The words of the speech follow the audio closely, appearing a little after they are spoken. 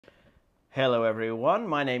Hello everyone,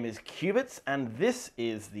 my name is Cubits and this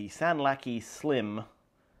is the Sanlaki Slim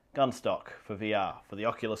Gunstock for VR, for the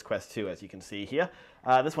Oculus Quest 2 as you can see here.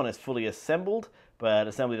 This one is fully assembled, but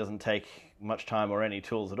assembly doesn't take much time or any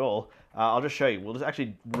tools at all. I'll just show you, we'll just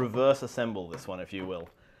actually reverse assemble this one if you will.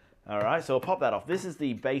 Alright, so we'll pop that off. This is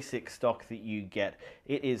the basic stock that you get.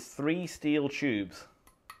 It is 3 steel tubes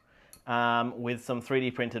with some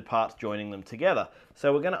 3D printed parts joining them together.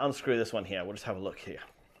 So we're going to unscrew this one here, we'll just have a look here.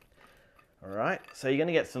 Alright, so you're going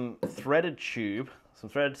to get some threaded tube, some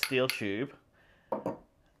threaded steel tube,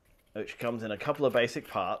 which comes in a couple of basic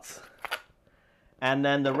parts, and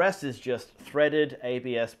then the rest is just threaded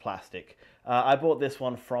ABS plastic. I bought this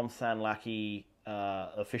one from Sanlaki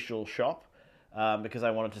official shop because I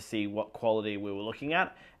wanted to see what quality we were looking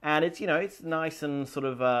at, and it's, you know, it's nice and sort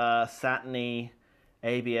of satiny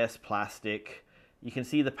ABS plastic. You can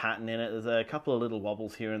see the pattern in it. There's a couple of little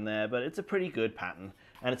wobbles here and there, but it's a pretty good pattern.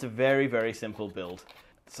 And it's a very, very simple build.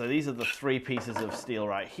 So these are the 3 pieces of steel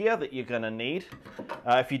right here that you're going to need.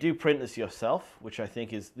 If you do print this yourself, which I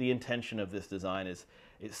think is the intention of this design, is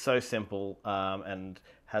it's so simple and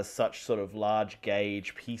has such sort of large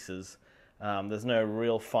gauge pieces. There's no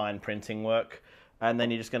real fine printing work. And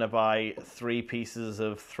then you're just going to buy 3 pieces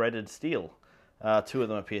of threaded steel. 2 of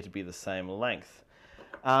them appear to be the same length.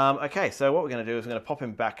 Okay, so what we're going to do is we're going to pop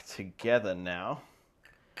them back together now.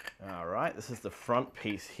 Alright, this is the front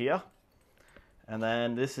piece here. And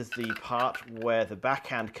then this is the part where the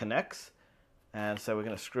backhand connects. And so we're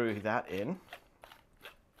going to screw that in.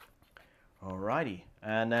 Alrighty.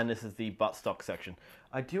 And then this is the buttstock section.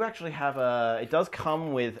 I do actually have it does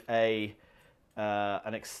come with an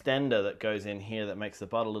extender that goes in here that makes the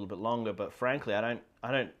butt a little bit longer, but frankly I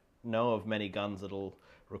don't know of many guns that'll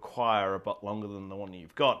require a butt longer than the one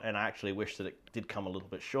you've got, and I actually wish that it did come a little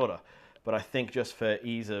bit shorter. But I think just for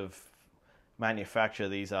ease of manufacture,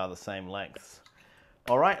 these are the same lengths.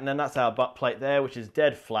 All right, and then that's our butt plate there, which is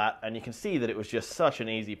dead flat, and you can see that it was just such an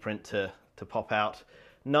easy print to pop out.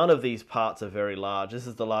 None of these parts are very large. This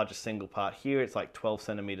is the largest single part here. It's like 12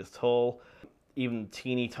 centimeters tall. Even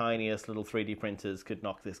teeny tiniest little 3D printers could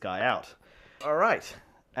knock this guy out. All right,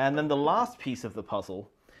 and then the last piece of the puzzle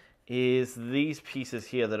is these pieces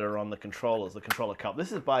here that are on the controllers, the controller cup.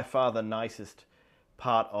 This is by far the nicest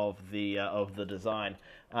part of the design.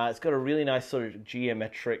 It's got a really nice sort of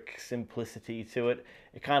geometric simplicity to it.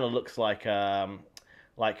 It kind of looks like early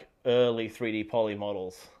 3D poly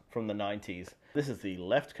models from the 90s. This is the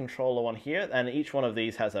left controller one here, and each one of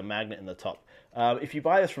these has a magnet in the top. If you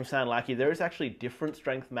buy this from Sanlaki, there is actually different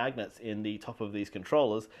strength magnets in the top of these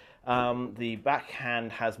controllers. The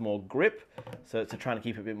backhand has more grip, so it's trying to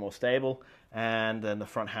keep it a bit more stable, and then the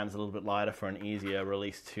front hand's a little bit lighter for an easier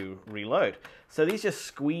release to reload. So these just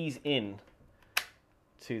squeeze in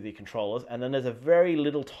to the controllers, and then there's a very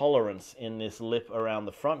little tolerance in this lip around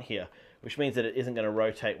the front here, which means that it isn't going to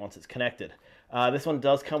rotate once it's connected. This one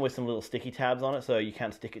does come with some little sticky tabs on it, so you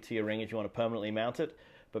can stick it to your ring if you want to permanently mount it.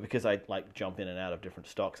 But because I like jump in and out of different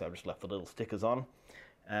stocks, I've just left the little stickers on.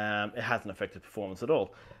 It hasn't affected performance at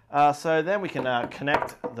all. So then we can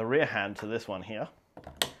connect the rear hand to this one here.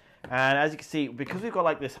 And as you can see, because we've got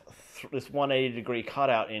like this 180-degree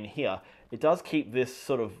cutout in here, it does keep this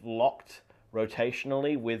sort of locked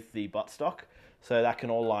rotationally with the buttstock. So that can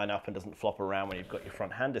all line up and doesn't flop around when you've got your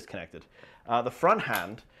front hand disconnected. The front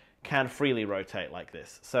hand can freely rotate like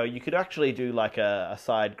this. So you could actually do like a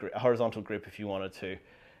side grip, a horizontal grip if you wanted to.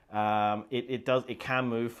 It can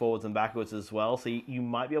move forwards and backwards as well, so you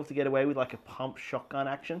might be able to get away with like a pump shotgun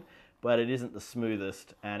action, but it isn't the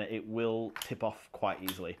smoothest and it will tip off quite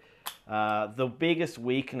easily. The biggest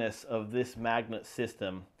weakness of this magnet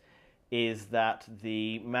system is that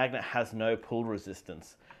the magnet has no pull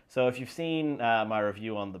resistance. So if you've seen my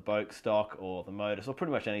review on the Boke stock or the Modus or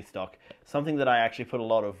pretty much any stock, something that I actually put a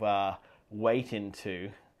lot of weight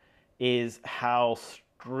into is how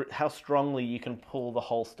strongly you can pull the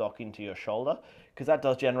whole stock into your shoulder, because that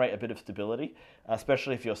does generate a bit of stability,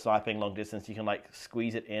 especially if you're sniping long distance. You can like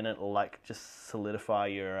squeeze it in and it'll like just solidify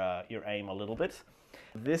your aim a little bit.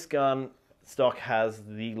 This gun stock has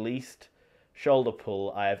the least shoulder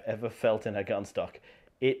pull I have ever felt in a gun stock.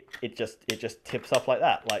 It just tips up like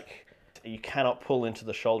that. Like, you cannot pull into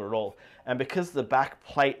the shoulder at all. And because the back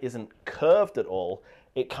plate isn't curved at all,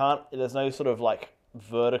 there's no sort of like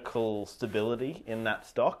vertical stability in that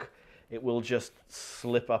stock. It will just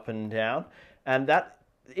slip up and down. And that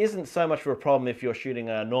isn't so much of a problem if you're shooting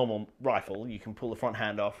a normal rifle. You can pull the front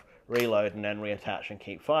hand off, reload, and then reattach and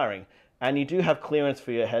keep firing. And you do have clearance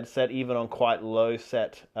for your headset, even on quite low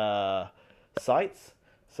set sights.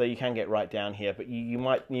 So you can get right down here, but you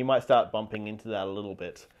might start bumping into that a little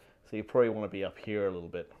bit. So you probably want to be up here a little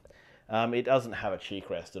bit. It doesn't have a cheek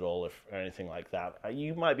rest at all or anything like that.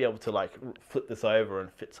 You might be able to like flip this over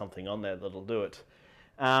and fit something on there that'll do it.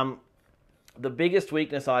 The biggest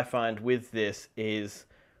weakness I find with this is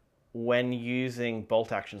when using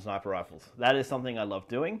bolt-action sniper rifles. That is something I love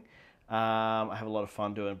doing. I have a lot of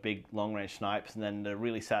fun doing big long-range snipes, and then the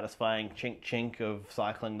really satisfying chink-chink of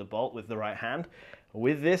cycling the bolt with the right hand.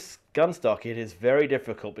 With this gunstock, it is very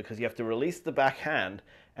difficult because you have to release the back hand,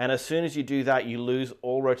 and as soon as you do that, you lose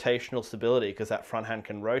all rotational stability because that front hand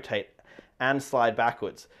can rotate and slide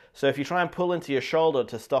backwards. So if you try and pull into your shoulder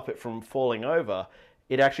to stop it from falling over,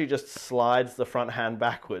 it actually just slides the front hand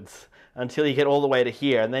backwards until you get all the way to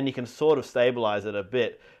here, and then you can sort of stabilize it a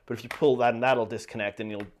bit. But if you pull that, and that'll disconnect,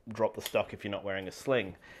 and you'll drop the stock if you're not wearing a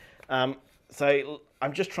sling. So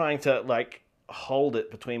I'm just trying to like hold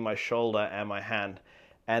it between my shoulder and my hand,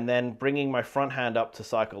 and then bringing my front hand up to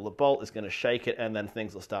cycle the bolt is going to shake it, and then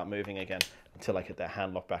things will start moving again until I get that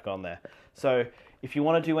hand lock back on there. So if you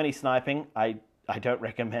want to do any sniping, I don't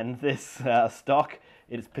recommend this stock.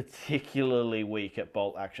 It is particularly weak at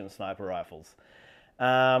bolt-action sniper rifles.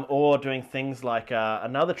 Or doing things like,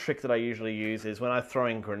 another trick that I usually use is when I'm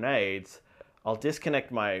throwing grenades, I'll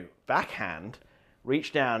disconnect my backhand,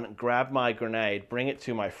 reach down, grab my grenade, bring it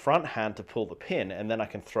to my front hand to pull the pin, and then I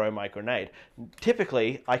can throw my grenade.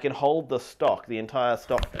 Typically, I can hold the stock, the entire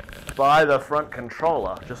stock, by the front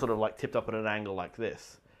controller, just sort of like tipped up at an angle like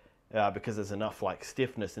this, because there's enough like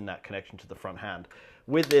stiffness in that connection to the front hand.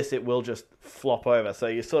 With this, it will just flop over. So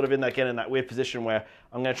you're sort of getting in that weird position where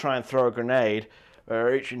I'm going to try and throw a grenade,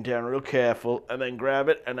 reaching down real careful, and then grab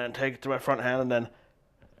it, and then take it to my front hand, and then...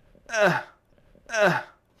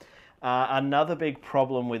 Another big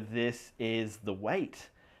problem with this is the weight.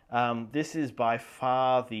 This is by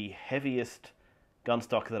far the heaviest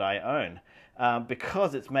gunstock that I own.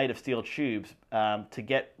 Because it's made of steel tubes, to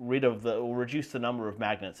get rid of or reduce the number of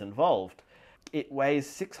magnets involved, it weighs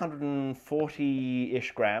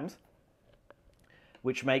 640-ish grams,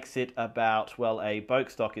 which makes it about, well, a Boke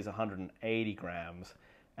stock is 180 grams,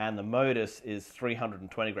 and the Modus is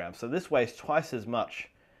 320 grams. So this weighs twice as much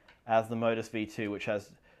as the Modus V2, which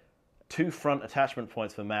has 2 front attachment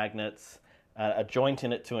points for magnets, a joint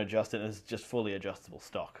in it to adjust it, and it's just fully adjustable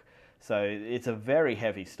stock. So it's a very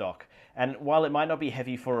heavy stock. And while it might not be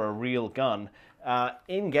heavy for a real gun,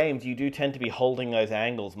 in games you do tend to be holding those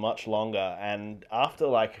angles much longer, and after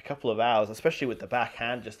like a couple of hours, especially with the back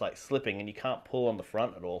hand just like slipping and you can't pull on the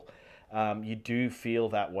front at all, you do feel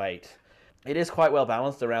that weight. It is quite well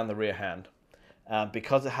balanced around the rear hand.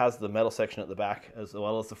 Because it has the metal section at the back as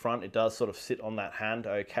well as the front, it does sort of sit on that hand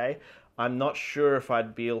okay. I'm not sure if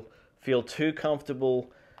I'd feel too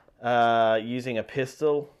comfortable using a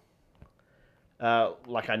pistol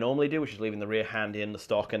like I normally do, which is leaving the rear hand in the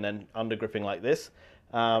stock and then undergripping like this.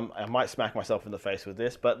 I might smack myself in the face with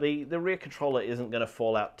this, but the rear controller isn't going to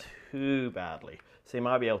fall out too badly, so you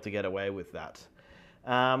might be able to get away with that.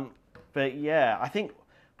 But yeah, I think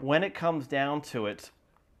when it comes down to it,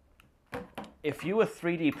 if you were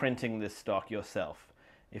 3D printing this stock yourself,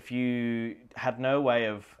 if you had no way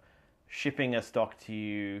of shipping a stock to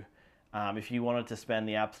you, if you wanted to spend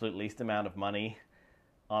the absolute least amount of money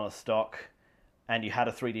on a stock and you had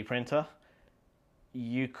a 3D printer,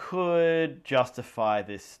 you could justify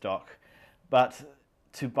this stock. But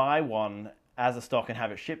to buy one as a stock and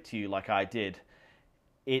have it shipped to you like I did,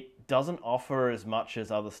 it doesn't offer as much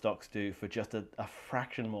as other stocks do for just a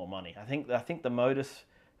fraction more money. I think the Modus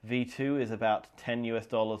V2 is about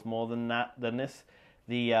 $10 more than this.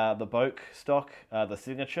 The Boke stock, the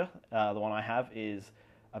Signature, the one I have, is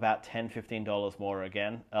about $10–15 more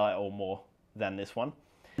again, or more than this one.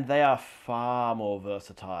 They are far more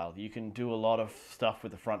versatile. You can do a lot of stuff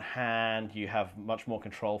with the front hand. You have much more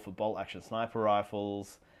control for bolt-action sniper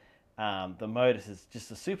rifles. The Modus is just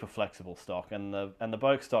a super flexible stock, and the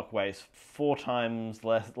Boke stock weighs 4 times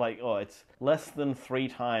less. It's less than 3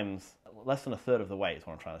 times, less than a third of the weight is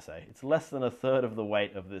what I'm trying to say. It's less than a third of the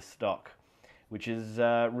weight of this stock, which is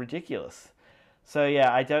ridiculous. So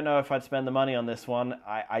yeah, I don't know if I'd spend the money on this one.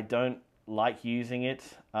 I don't like using it,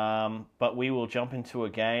 but we will jump into a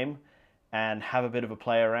game and have a bit of a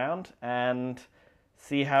play around and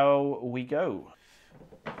see how we go.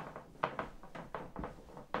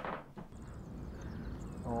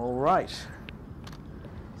 All right.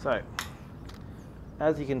 So,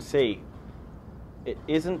 as you can see, it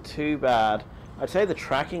isn't too bad. I'd say the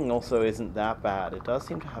tracking also isn't that bad. It does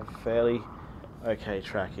seem to have fairly okay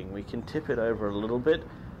tracking. We can tip it over a little bit.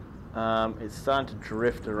 It's starting to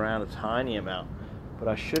drift around a tiny amount, but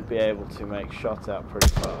I should be able to make shots out pretty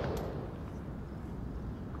far.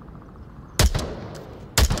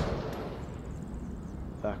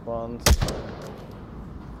 Back ones.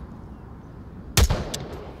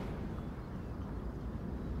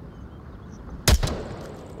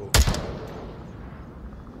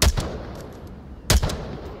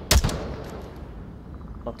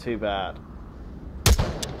 too bad.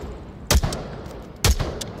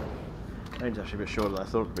 Range actually a bit shorter than I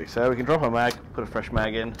thought it would be. So we can drop a mag, put a fresh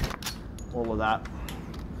mag in, all of that.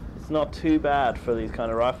 It's not too bad for these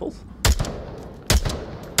kind of rifles.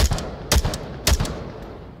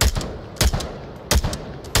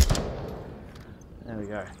 There we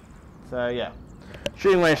go. So yeah,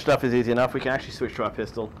 shooting range stuff is easy enough. We can actually switch to our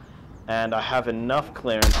pistol, and I have enough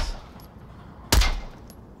clearance.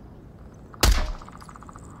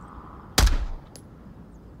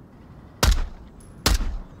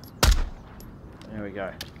 There we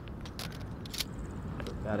go.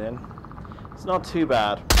 Put that in. It's not too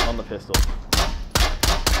bad on the pistol.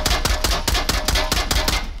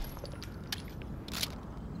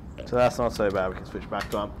 So that's not so bad. We can switch back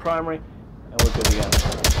to our primary, and we're good again.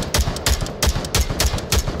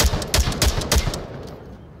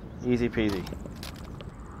 Easy peasy.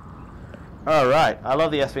 Alright, I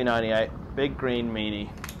love the SV98. Big green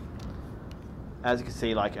meanie. As you can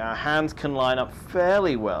see, like, our hands can line up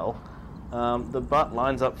fairly well. The butt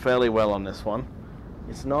lines up fairly well on this one.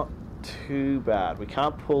 It's not too bad. We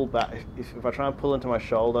can't pull back. If I try and pull into my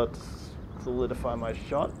shoulder to solidify my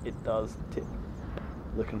shot, it does tip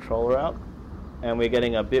the controller out. And we're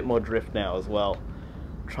getting a bit more drift now as well.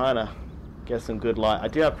 I'm trying to get some good light. I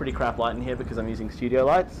do have pretty crap light in here because I'm using studio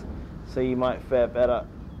lights, so you might fare better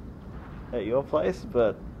at your place,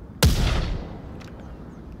 but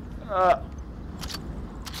got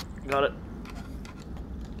it.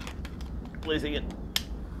 Losing it.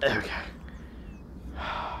 There we go.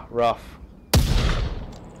 Rough.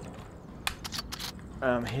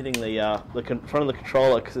 I'm hitting the front of the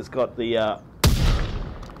controller because it's got the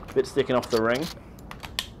bit sticking off the ring.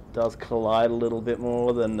 Does collide a little bit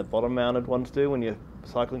more than the bottom mounted ones do when you're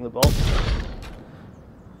cycling the bolt.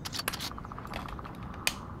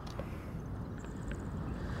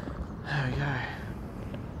 There we go.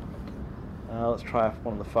 Let's try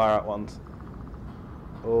one of the fire out ones.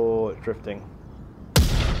 Oh, it's drifting.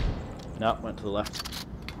 No, went to the left.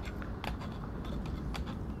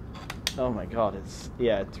 Oh my god, it's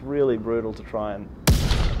really brutal to try and...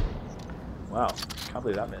 Wow, can't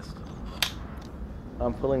believe that missed.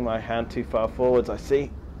 I'm pulling my hand too far forwards, I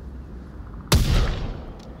see.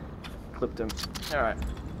 Clipped him. Alright.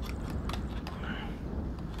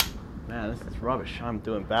 Man, this is rubbish. I'm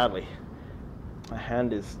doing badly. My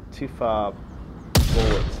hand is too far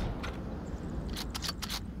forwards.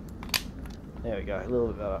 There we go, a little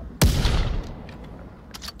bit better.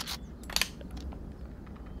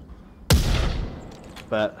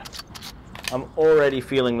 But I'm already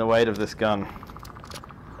feeling the weight of this gun.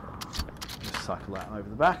 Just cycle that over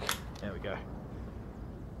the back. There we go.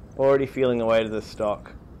 Already feeling the weight of this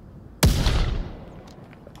stock.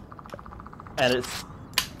 And it's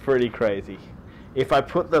pretty crazy. If I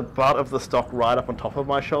put the butt of the stock right up on top of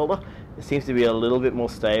my shoulder, it seems to be a little bit more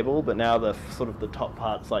stable, but now the sort of the top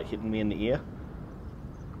part's like hitting me in the ear.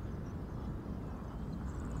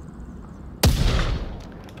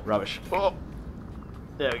 Rubbish. Oh,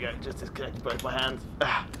 there we go. Just disconnected both my hands.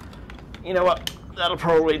 You know what? That'll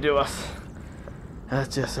probably do us.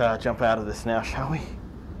 Let's just jump out of this now, shall we?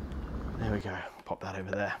 There we go. Pop that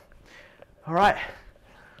over there. All right.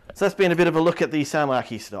 So that's been a bit of a look at the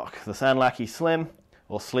Sanlaki stock, the Sanlaki Slim,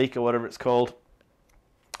 or Sleek, or whatever it's called.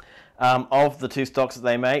 Of the two stocks that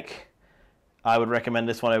they make, I would recommend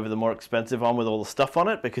this one over the more expensive one with all the stuff on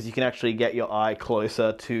it, because you can actually get your eye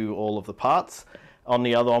closer to all of the parts. On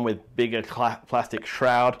the other one with bigger plastic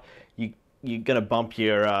shroud, you're going to bump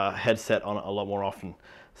your headset on it a lot more often.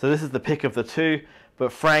 So this is the pick of the two,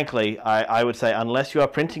 but frankly, I would say unless you are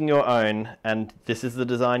printing your own, and this is the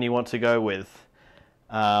design you want to go with,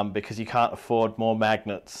 because you can't afford more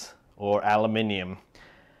magnets or aluminium,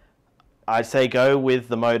 I'd say go with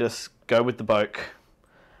the Modus, go with the Boke,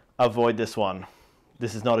 avoid this one.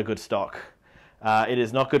 This is not a good stock. It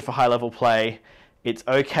is not good for high-level play. It's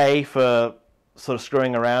okay for sort of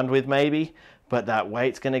screwing around with maybe, but that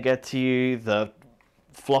weight's going to get to you, the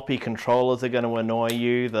floppy controllers are going to annoy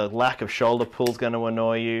you, the lack of shoulder pull's going to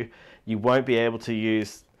annoy you, you won't be able to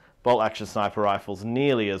use bolt-action sniper rifles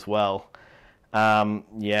nearly as well.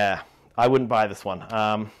 Yeah, I wouldn't buy this one.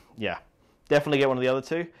 Yeah, definitely get one of the other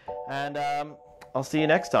two, and I'll see you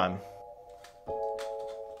next time.